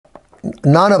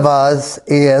None of us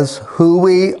is who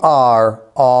we are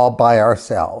all by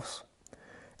ourselves.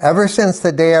 Ever since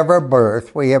the day of our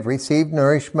birth, we have received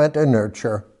nourishment and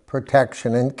nurture,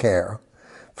 protection and care,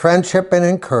 friendship and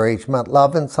encouragement,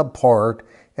 love and support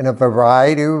in a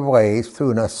variety of ways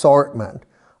through an assortment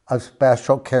of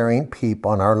special caring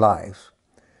people in our lives.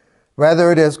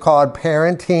 Whether it is called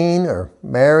parenting or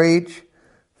marriage,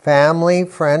 family,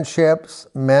 friendships,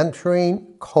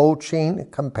 mentoring, coaching,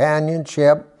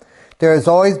 companionship, there has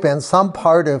always been some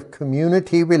part of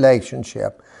community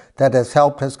relationship that has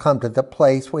helped us come to the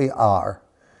place we are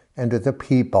and to the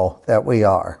people that we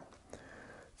are.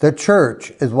 The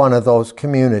church is one of those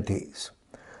communities,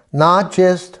 not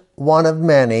just one of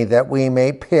many that we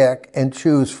may pick and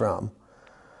choose from,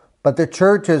 but the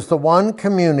church is the one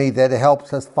community that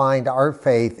helps us find our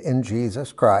faith in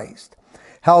Jesus Christ,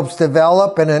 helps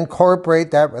develop and incorporate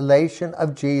that relation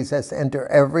of Jesus into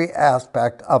every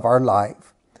aspect of our life.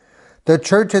 The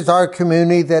church is our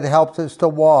community that helps us to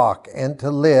walk and to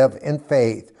live in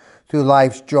faith through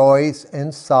life's joys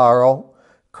and sorrow,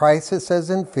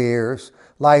 crises and fears,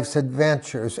 life's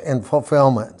adventures and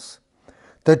fulfillments.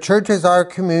 The church is our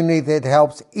community that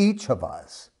helps each of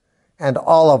us and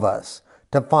all of us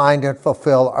to find and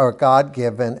fulfill our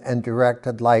God-given and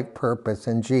directed life purpose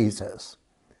in Jesus.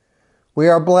 We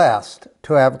are blessed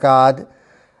to have God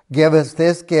give us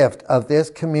this gift of this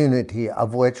community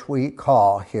of which we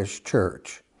call His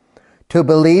church. To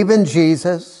believe in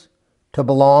Jesus, to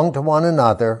belong to one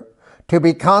another, to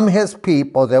become His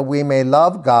people that we may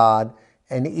love God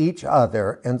and each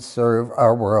other and serve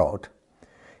our world.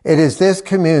 It is this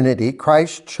community,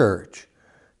 Christ's church,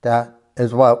 that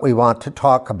is what we want to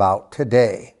talk about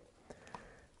today.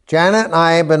 Janet and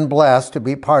I have been blessed to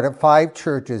be part of 5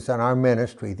 churches in our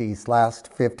ministry these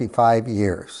last 55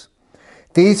 years.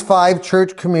 These 5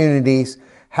 church communities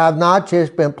have not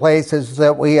just been places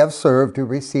that we have served to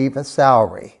receive a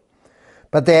salary,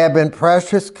 but they have been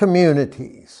precious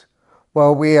communities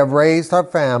where we have raised our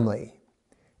family,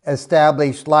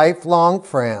 established lifelong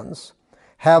friends,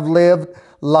 have lived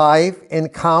life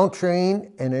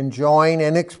encountering and enjoying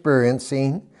and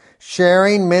experiencing,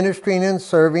 sharing, ministering, and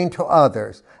serving to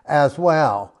others, as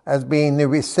well as being the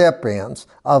recipients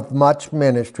of much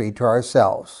ministry to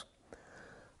ourselves.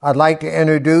 I'd like to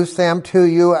introduce them to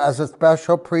you as a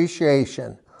special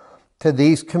appreciation to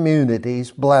these communities'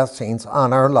 blessings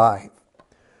on our life.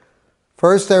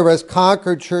 First, there was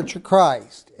Concord Church of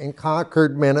Christ in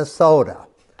Concord, Minnesota.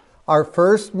 Our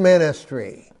first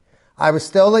ministry. I was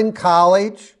still in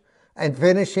college and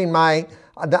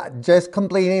just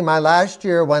completing my last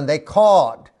year when they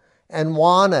called and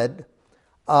wanted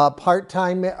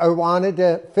part-time or wanted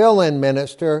to fill-in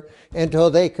minister until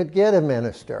they could get a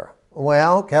minister.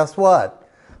 Well, guess what?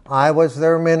 I was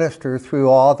their minister through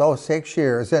all those 6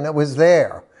 years, and it was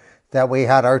there that we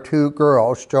had our 2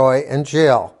 girls, Joy and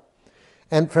Jill.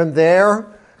 And from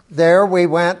there we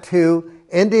went to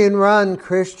Indian Run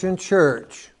Christian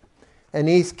Church in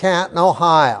East Canton,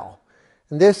 Ohio.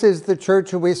 And this is the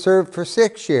church that we served for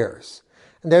 6 years.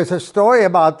 And there's a story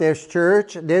about this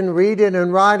church. I didn't read it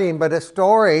in writing, but a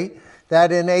story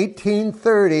that in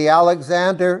 1830,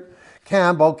 Alexander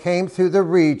Campbell came through the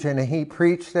region and he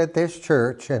preached at this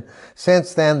church. And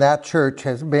since then, that church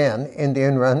has been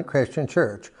Indian Run Christian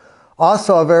Church.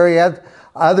 Also, a very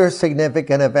other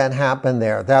significant event happened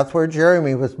there. That's where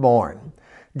Jeremy was born.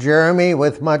 Jeremy,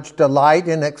 with much delight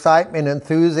and excitement,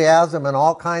 enthusiasm, and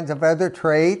all kinds of other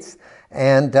traits,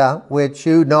 and which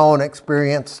you know and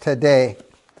experience today.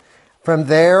 From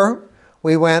there,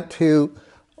 we went to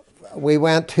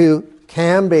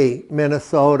Canby,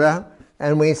 Minnesota,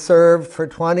 and we served for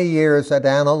 20 years at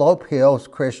Antelope Hills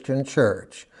Christian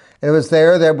Church. It was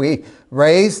there that we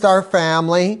raised our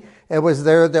family. It was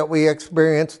there that we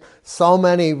experienced so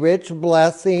many rich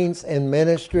blessings in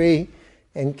ministry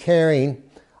and caring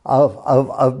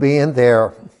of being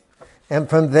there. And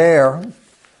from there,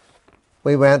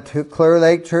 we went to Clear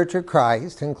Lake Church of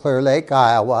Christ in Clear Lake,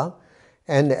 Iowa.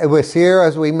 And it was here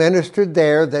as we ministered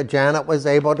there that Janet was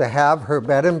able to have her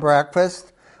bed and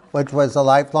breakfast, which was a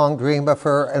lifelong dream of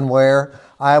her, and where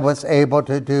I was able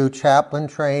to do chaplain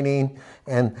training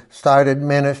and started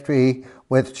ministry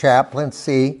with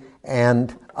chaplaincy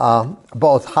and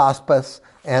both hospice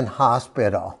and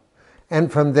hospital.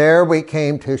 And from there we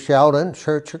came to Sheldon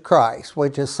Church of Christ,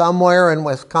 which is somewhere in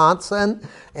Wisconsin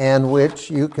and which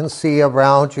you can see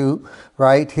around you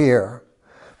right here.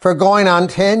 For going on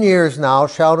 10 years now,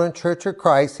 Sheldon Church of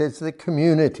Christ is the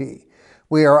community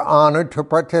we are honored to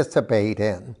participate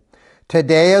in.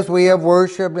 Today, as we have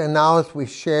worshiped and now as we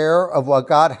share of what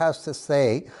God has to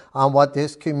say on what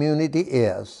this community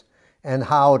is, and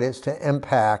how it is to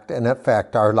impact and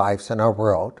affect our lives and our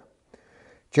world.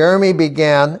 Jeremy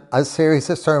began a series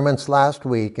of sermons last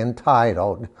week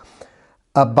entitled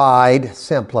Abide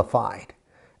Simplified.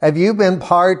 If you've been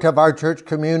part of our church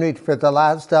community for the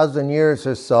last dozen years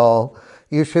or so,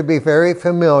 you should be very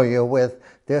familiar with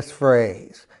this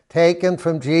phrase, taken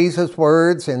from Jesus'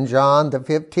 words in John the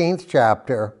 15th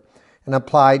chapter and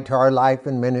applied to our life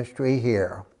and ministry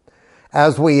here.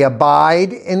 As we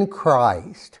abide in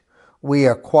Christ, we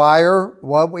acquire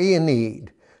what we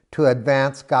need to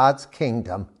advance God's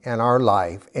kingdom in our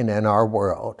life and in our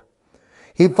world.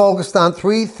 He focused on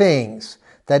three things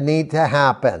that need to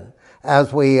happen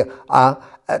as we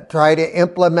try to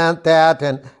implement that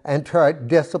and try to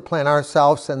discipline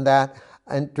ourselves in that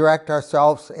and direct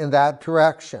ourselves in that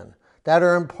direction that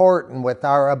are important with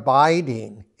our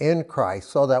abiding in Christ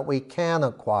so that we can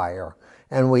acquire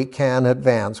and we can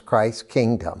advance Christ's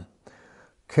kingdom.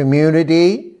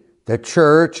 Community, the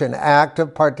church, and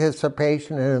active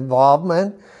participation and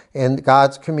involvement in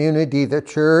God's community, the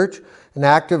church, an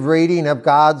active reading of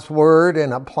God's word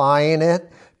and applying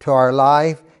it to our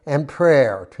life, and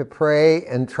prayer, to pray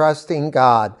and trusting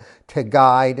God to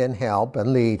guide and help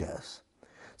and lead us.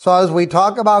 So as we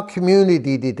talk about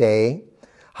community today,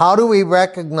 how do we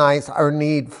recognize our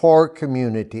need for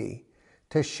community,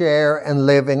 to share and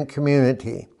live in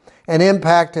community, and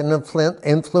impact and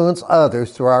influence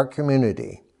others through our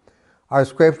community? Our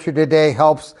scripture today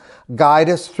helps guide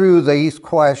us through these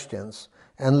questions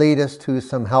and lead us to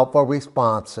some helpful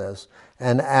responses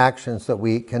and actions that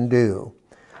we can do.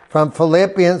 From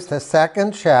Philippians, the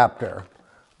 2nd chapter,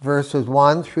 verses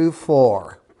 1 through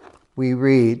 4, we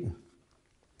read,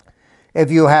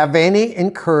 If you have any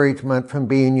encouragement from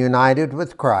being united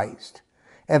with Christ,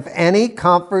 if any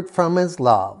comfort from his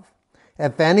love,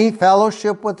 if any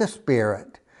fellowship with the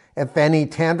Spirit, if any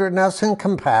tenderness and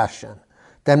compassion,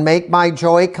 then make my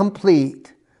joy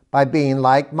complete by being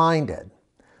like-minded,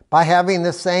 by having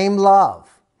the same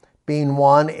love, being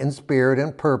one in spirit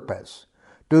and purpose.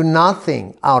 Do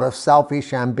nothing out of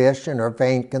selfish ambition or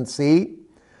vain conceit,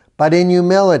 but in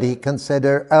humility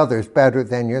consider others better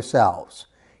than yourselves.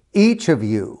 Each of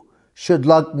you should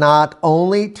look not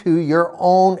only to your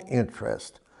own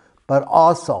interest, but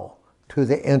also to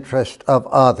the interest of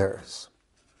others.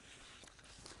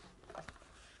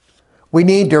 We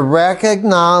need to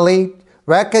recognize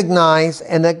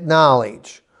and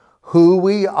acknowledge who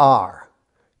we are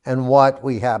and what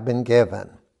we have been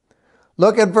given.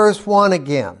 Look at verse 1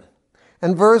 again.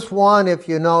 And verse 1, if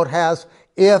you note, has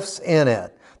ifs in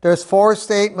it. There's 4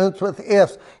 statements with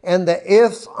ifs, and the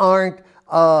ifs aren't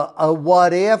a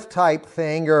what-if type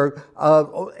thing, or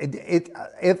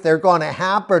if they're going to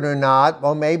happen or not.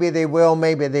 Well, maybe they will,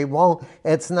 maybe they won't.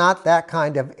 It's not that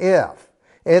kind of if.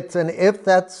 It's an if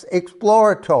that's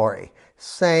exploratory,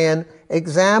 saying,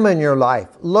 examine your life,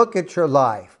 look at your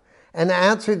life, and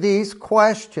answer these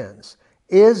questions.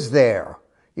 Is there?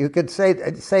 You could say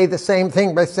the same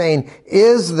thing by saying,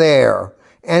 is there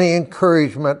any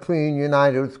encouragement being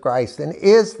united with Christ? And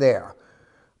is there?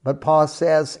 But Paul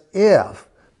says, if,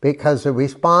 because the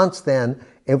response then,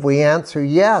 if we answer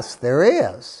yes, there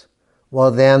is,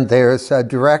 well then there's a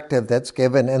directive that's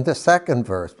given in the 2nd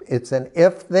verse. It's an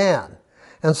if then.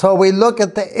 And so we look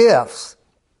at the ifs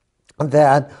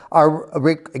that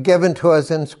are given to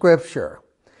us in Scripture.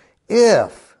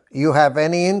 If you have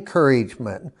any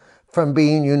encouragement from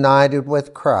being united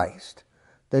with Christ.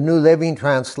 The New Living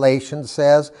Translation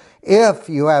says, if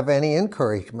you have any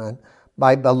encouragement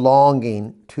by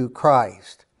belonging to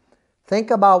Christ.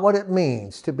 Think about what it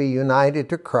means to be united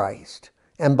to Christ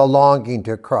and belonging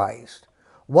to Christ.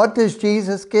 What does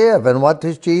Jesus give and what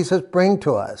does Jesus bring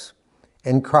to us?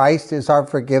 In Christ is our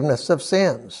forgiveness of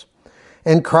sins.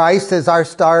 In Christ is our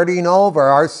starting over,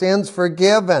 our sins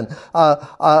forgiven,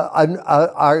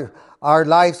 our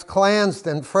lives cleansed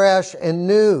and fresh and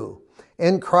new.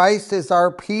 In Christ is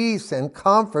our peace and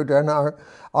comfort and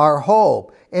our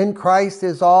hope. In Christ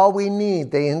is all we need,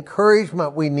 the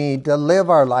encouragement we need to live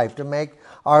our life, to make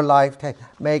our life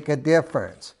make a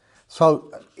difference.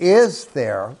 So is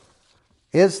there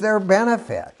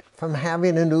benefit from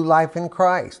having a new life in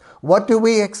Christ? What do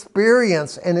we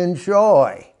experience and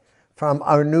enjoy from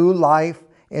our new life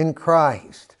in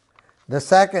Christ? The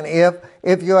second,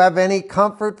 if you have any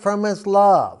comfort from his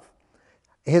love,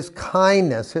 his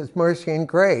kindness, his mercy and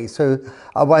grace. So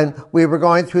when we were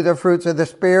going through the fruits of the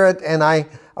Spirit, and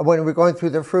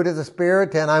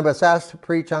I was asked to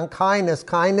preach on kindness.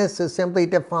 Kindness is simply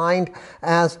defined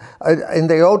as, in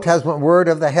the Old Testament word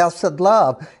of the Hesed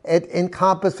love. It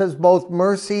encompasses both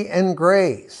mercy and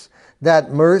grace.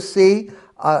 That mercy,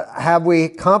 have we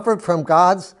comfort from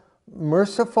God's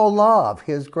merciful love,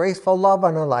 His graceful love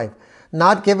on our life.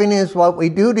 Not giving us what we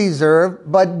do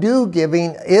deserve, but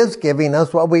is giving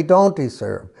us what we don't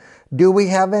deserve. Do we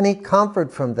have any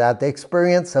comfort from that? The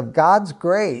experience of God's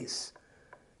grace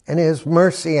and His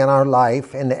mercy in our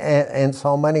life in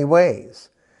so many ways.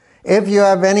 If you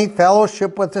have any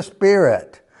fellowship with the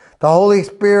Spirit, the Holy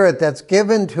Spirit that's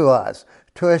given to us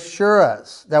to assure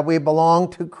us that we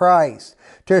belong to Christ,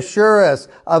 to assure us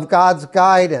of God's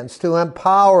guidance, to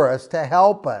empower us, to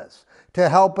help us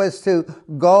to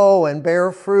go and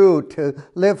bear fruit, to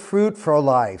live fruitful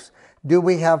lives. Do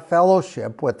we have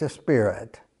fellowship with the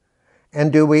Spirit?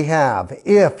 And do we have,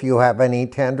 if you have any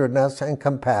tenderness and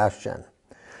compassion?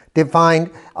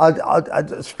 Defined,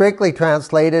 strictly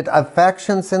translated,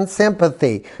 affections and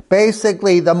sympathy.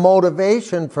 Basically, the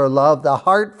motivation for love, the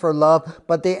heart for love,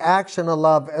 but the action of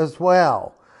love as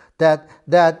well.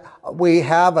 That we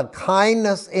have a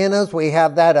kindness in us, we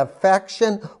have that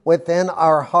affection within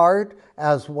our heart,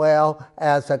 as well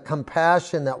as a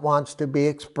compassion that wants to be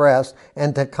expressed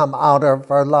and to come out of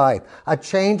our life. A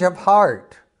change of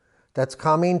heart that's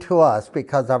coming to us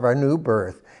because of our new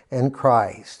birth in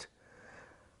Christ.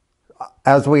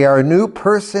 As we are a new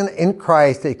person in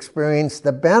Christ, experience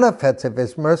the benefits of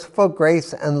His merciful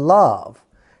grace and love,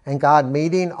 and God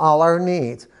meeting all our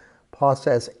needs. Paul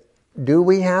says, do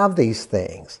we have these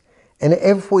things? And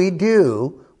if we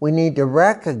do, we need to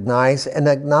recognize and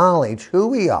acknowledge who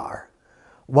we are,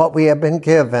 what we have been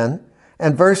given.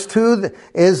 And verse 2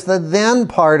 is the then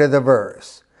part of the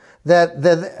verse.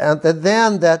 The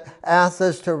then that asks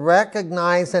us to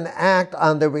recognize and act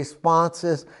on the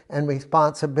responses and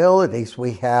responsibilities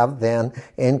we have then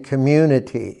in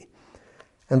community.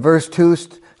 And verse 2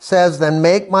 says, then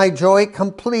make my joy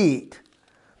complete.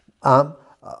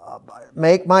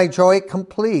 Make my joy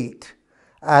complete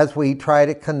as we try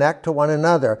to connect to one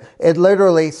another. It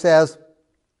literally says,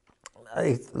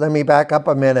 let me back up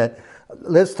a minute.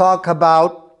 Let's talk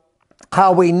about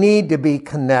how we need to be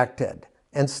connected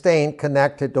and staying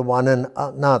connected to one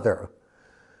another.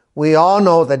 We all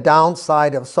know the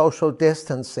downside of social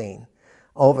distancing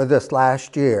over this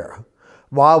last year.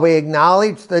 While we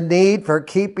acknowledge the need for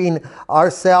keeping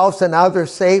ourselves and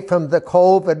others safe from the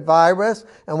COVID virus,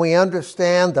 and we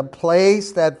understand the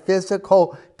place that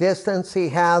physical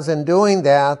distancing has in doing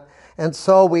that, and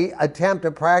so we attempt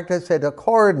to practice it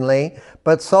accordingly,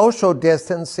 but social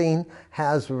distancing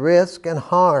has risk and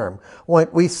harm.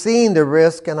 We've seen the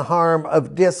risk and harm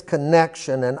of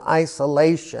disconnection and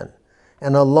isolation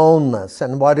and aloneness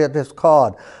and what it is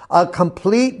called. A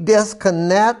complete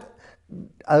disconnect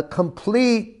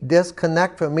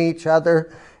from each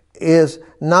other is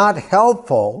not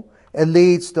helpful. It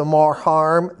leads to more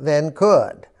harm than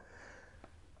good.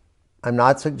 I'm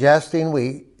not suggesting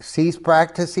we cease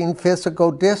practicing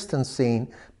physical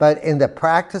distancing, but in the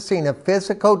practicing of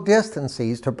physical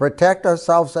distancing to protect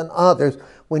ourselves and others,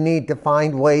 we need to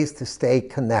find ways to stay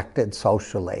connected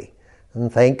socially.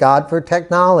 And thank God for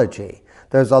technology.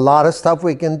 There's a lot of stuff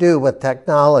we can do with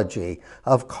technology,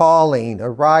 of calling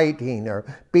or writing or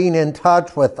being in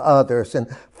touch with others and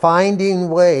finding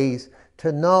ways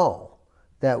to know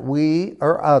that we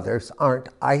or others aren't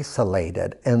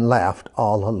isolated and left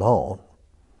all alone.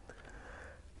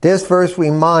 This verse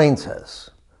reminds us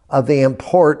of the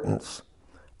importance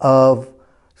of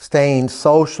staying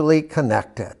socially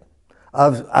connected,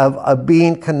 of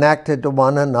being connected to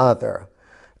one another,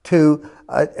 to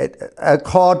a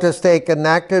call to stay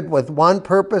connected with one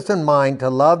purpose in mind, to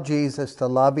love Jesus, to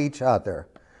love each other,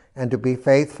 and to be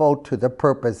faithful to the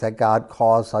purpose that God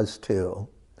calls us to.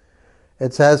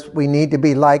 It says we need to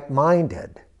be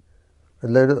like-minded.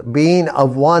 Being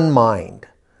of one mind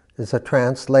is a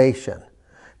translation.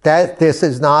 That this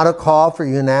is not a call for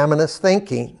unanimous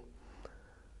thinking,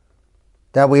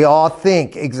 that we all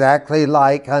think exactly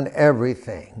like on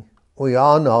everything. We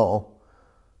all know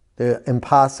the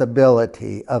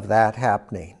impossibility of that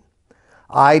happening.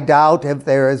 I doubt if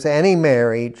there is any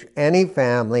marriage, any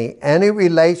family, any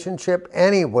relationship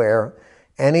anywhere,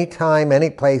 anytime,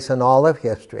 any place in all of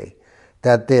history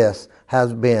that there's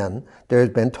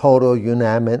been total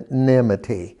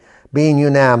unanimity. Being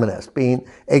unanimous, being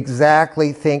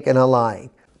exactly thinking alike.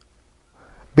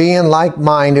 Being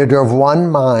like-minded or of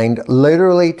one mind,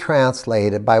 literally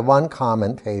translated by one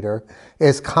commentator,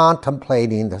 is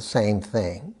contemplating the same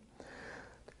thing.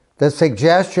 The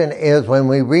suggestion is, when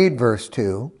we read verse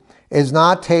 2, is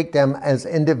not take them as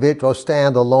individual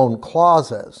standalone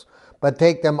clauses, but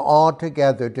take them all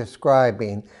together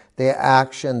describing the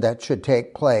action that should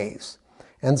take place.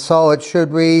 And so it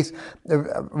should we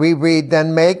read,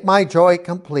 then make my joy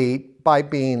complete by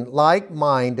being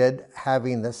like-minded,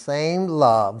 having the same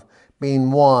love,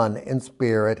 being one in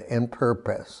spirit and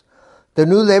purpose. The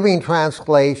New Living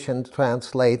Translation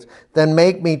translates, then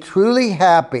make me truly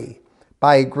happy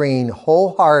by agreeing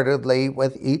wholeheartedly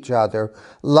with each other,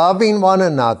 loving one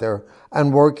another,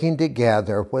 and working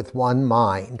together with one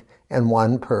mind and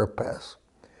one purpose.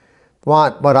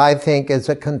 What I think is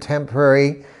a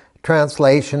contemporary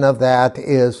translation of that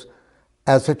is,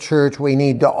 as a church, we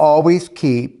need to always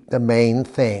keep the main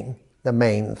thing.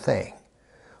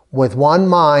 With one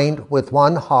mind, with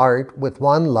one heart, with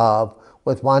one love,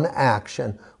 with one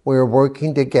action, we're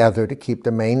working together to keep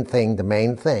the main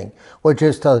thing, which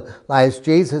is to, as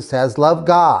Jesus says, love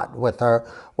God with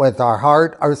our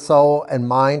heart, our soul, and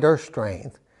mind, our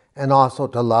strength, and also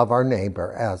to love our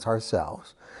neighbor as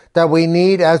ourselves. That we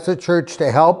need as a church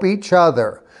to help each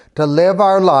other to live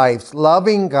our lives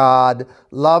loving God,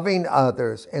 loving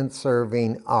others, and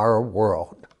serving our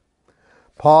world.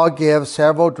 Paul gives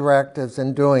several directives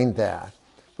in doing that.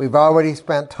 We've already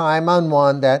spent time on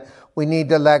one, that we need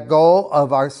to let go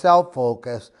of our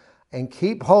self-focus and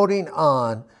keep holding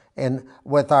on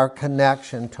with our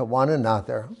connection to one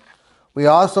another. We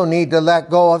also need to let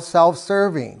go of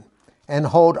self-serving and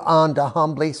hold on to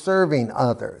humbly serving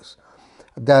others.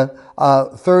 The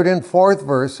third and fourth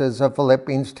verses of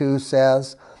Philippians 2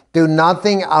 says, do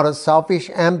nothing out of selfish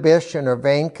ambition or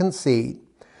vain conceit,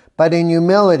 but in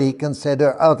humility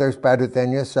consider others better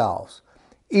than yourselves.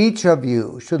 Each of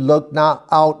you should look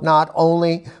out not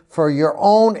only for your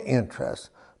own interest,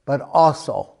 but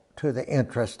also to the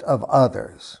interest of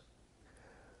others.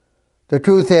 The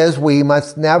truth is, we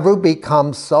must never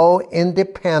become so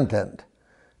independent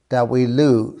that we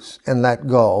lose and let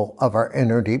go of our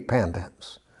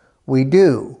interdependence. We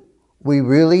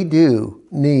really do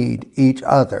need each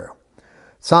other.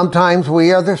 Sometimes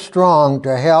we are the strong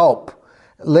to help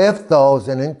lift those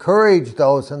and encourage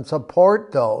those and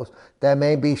support those that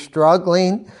may be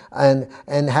struggling and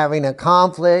having a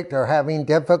conflict or having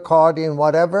difficulty in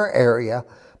whatever area.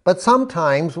 But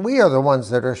sometimes we are the ones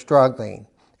that are struggling,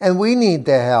 and we need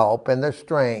the help and the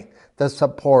strength, the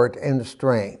support and the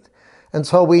strength. And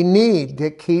so we need to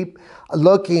keep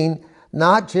looking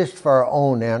not just for our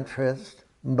own interest,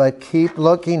 but keep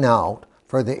looking out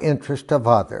for the interest of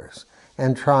others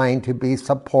and trying to be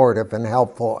supportive and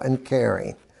helpful and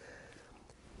caring.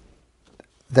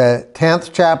 The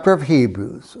 10th chapter of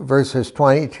Hebrews, verses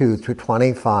 22 through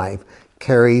 25,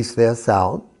 carries this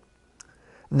out.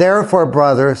 Therefore,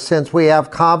 brothers, since we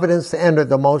have confidence to enter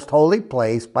the most holy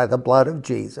place by the blood of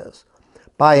Jesus,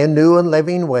 by a new and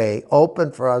living way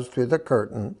opened for us through the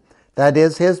curtain, that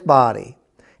is his body,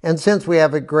 and since we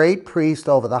have a great priest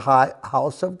over the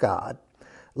house of God,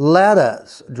 let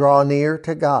us draw near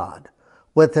to God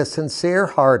with a sincere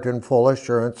heart and full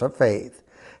assurance of faith,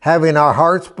 having our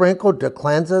hearts sprinkled to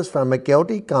cleanse us from a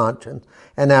guilty conscience,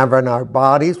 and having our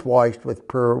bodies washed with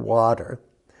pure water.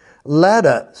 Let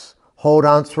us hold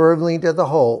on firmly to the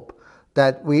hope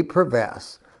that we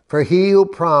profess, for he who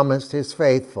promised is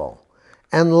faithful.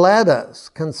 And let us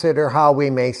consider how we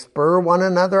may spur one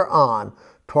another on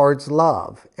towards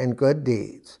love and good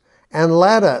deeds. And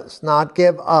let us not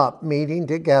give up meeting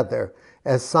together,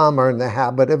 as some are in the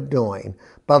habit of doing,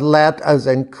 but let us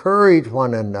encourage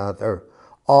one another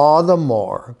all the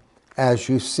more as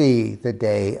you see the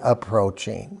day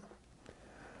approaching.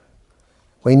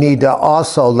 We need to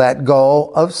also let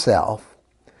go of self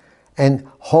and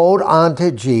hold on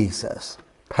to Jesus,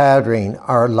 patterning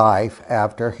our life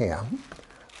after him.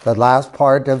 The last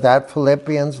part of that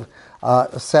Philippians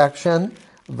section,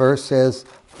 verses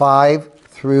 5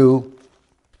 through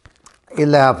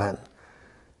 11,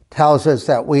 tells us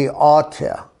that we ought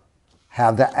to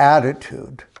have the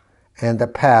attitude and the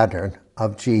pattern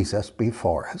of Jesus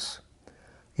before us.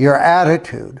 Your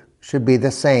attitude should be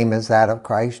the same as that of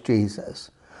Christ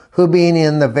Jesus, who being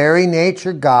in the very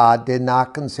nature God, did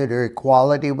not consider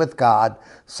equality with God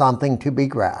something to be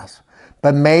grasped,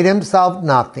 but made himself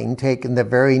nothing, taking the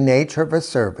very nature of a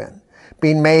servant.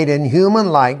 Being made in human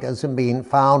likeness and being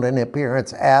found in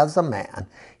appearance as a man,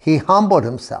 he humbled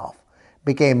himself,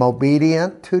 became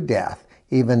obedient to death,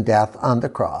 even death on the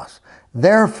cross.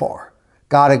 Therefore,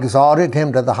 God exalted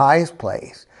him to the highest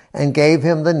place and gave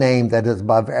him the name that is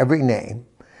above every name,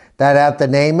 that at the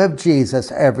name of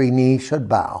Jesus every knee should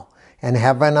bow, in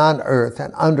heaven, on earth,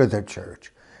 and under the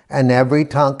church, and every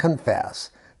tongue confess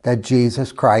that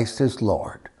Jesus Christ is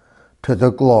Lord, to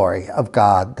the glory of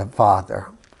God the Father.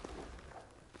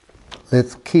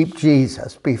 Let's keep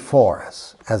Jesus before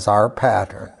us as our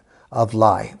pattern of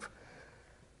life.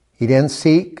 He didn't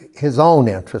seek his own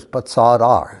interest, but sought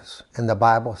ours. And the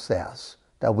Bible says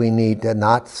that we need to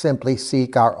not simply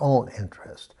seek our own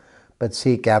interest, but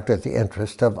seek after the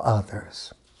interest of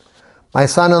others. My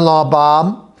son-in-law,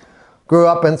 Bob, grew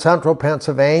up in central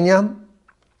Pennsylvania,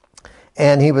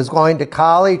 and he was going to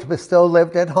college but still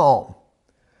lived at home.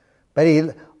 But he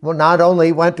not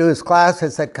only went to his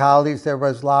classes at college, there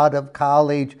was a lot of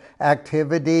college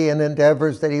activity and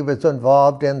endeavors that he was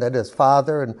involved in that his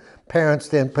father and parents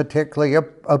didn't particularly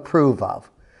approve of.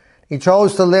 He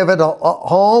chose to live at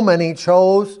home, and he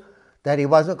chose that he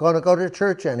wasn't going to go to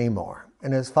church anymore.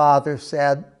 And his father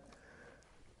said,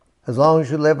 as long as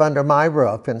you live under my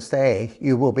roof and stay,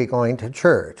 you will be going to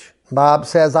church. Bob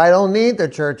says, I don't need the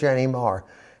church anymore.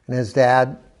 And his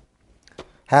dad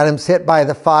had him sit by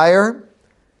the fire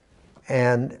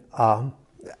and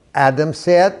had them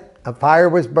sit. A fire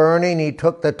was burning. He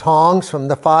took the tongs from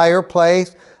the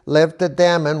fireplace, lifted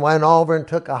them, and went over and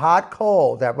took a hot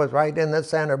coal that was right in the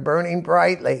center, burning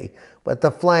brightly with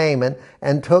the flame,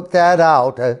 and took that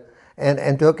out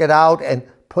and took it out and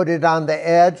put it on the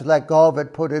edge, let go of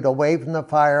it, put it away from the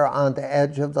fire on the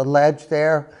edge of the ledge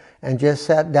there, and just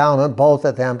sat down, and both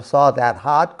of them saw that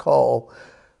hot coal,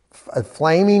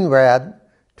 flaming red,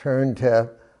 turn to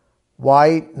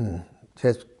white, and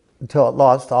just until it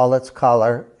lost all its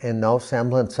color and no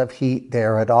semblance of heat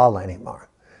there at all anymore.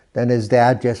 Then his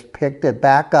dad just picked it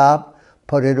back up,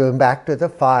 put it back to the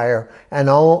fire, and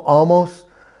almost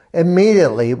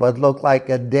immediately what looked like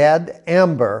a dead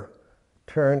ember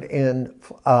turned in,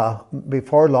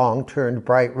 before long, turned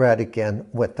bright red again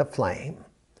with the flame.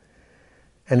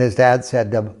 And his dad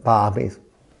said to Bob,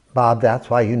 Bob, that's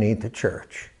why you need the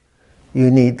church. You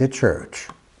need the church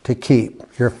to keep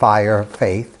your fire of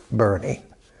faith burning.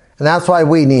 And that's why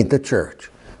we need the church,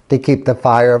 to keep the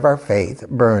fire of our faith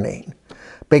burning.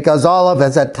 Because all of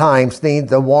us at times need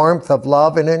the warmth of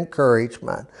love and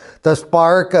encouragement, the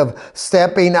spark of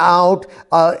stepping out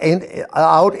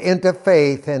into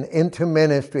faith and into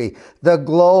ministry, the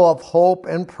glow of hope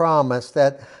and promise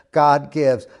that God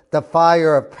gives, the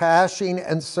fire of passion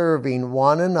and serving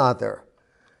one another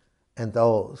and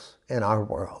those in our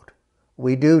world.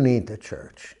 We do need the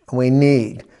church. We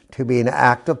need to be an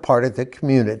active part of the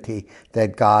community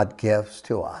that God gives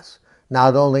to us,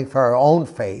 not only for our own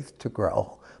faith to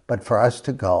grow, but for us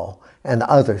to go and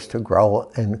others to grow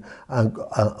and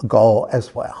go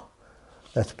as well.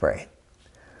 Let's pray.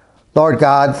 Lord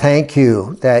God, thank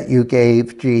you that you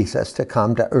gave Jesus to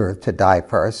come to earth to die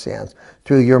for our sins.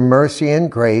 Through your mercy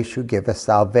and grace, you give us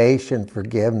salvation,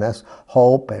 forgiveness,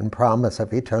 hope, and promise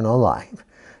of eternal life.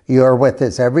 You are with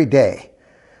us every day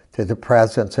through the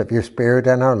presence of your Spirit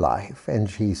in our life, and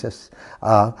Jesus'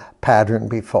 pattern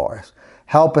before us.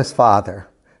 Help us, Father,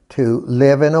 to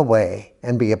live in a way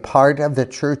and be a part of the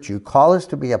church you call us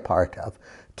to be a part of,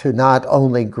 to not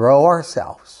only grow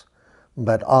ourselves,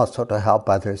 but also to help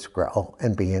others grow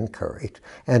and be encouraged,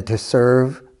 and to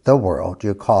serve the world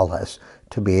you call us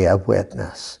to be a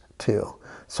witness to.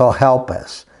 So help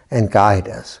us and guide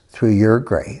us through your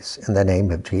grace. In the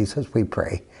name of Jesus we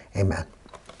pray. Amen.